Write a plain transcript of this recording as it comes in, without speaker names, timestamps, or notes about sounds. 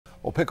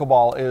Well,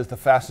 pickleball is the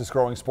fastest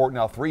growing sport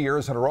now 3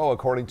 years in a row,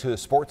 according to the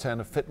Sports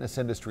and Fitness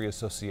Industry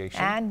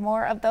Association. And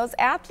more of those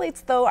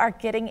athletes, though, are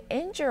getting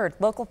injured.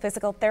 Local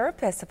physical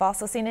therapists have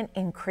also seen an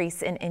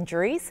increase in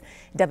injuries.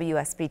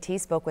 WSBT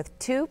spoke with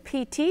 2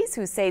 PTs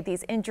who say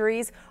these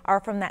injuries are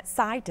from that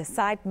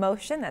side-to-side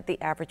motion that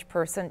the average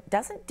person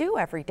doesn't do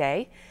every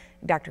day.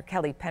 Dr.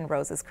 Kelly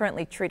Penrose is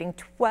currently treating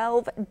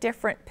 12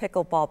 different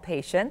pickleball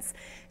patients.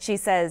 She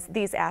says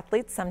these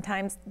athletes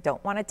sometimes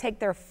don't want to take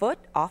their foot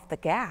off the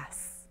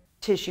gas.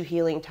 Tissue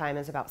healing time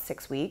is about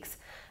 6 weeks,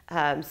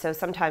 so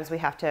sometimes we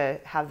have to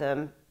have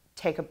them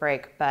take a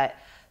break, but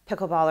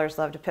pickleballers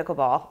love to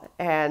pickleball,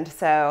 and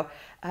so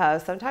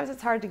sometimes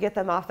it's hard to get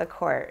them off the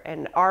court,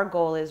 and our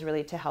goal is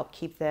really to help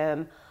keep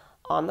them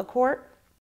on the court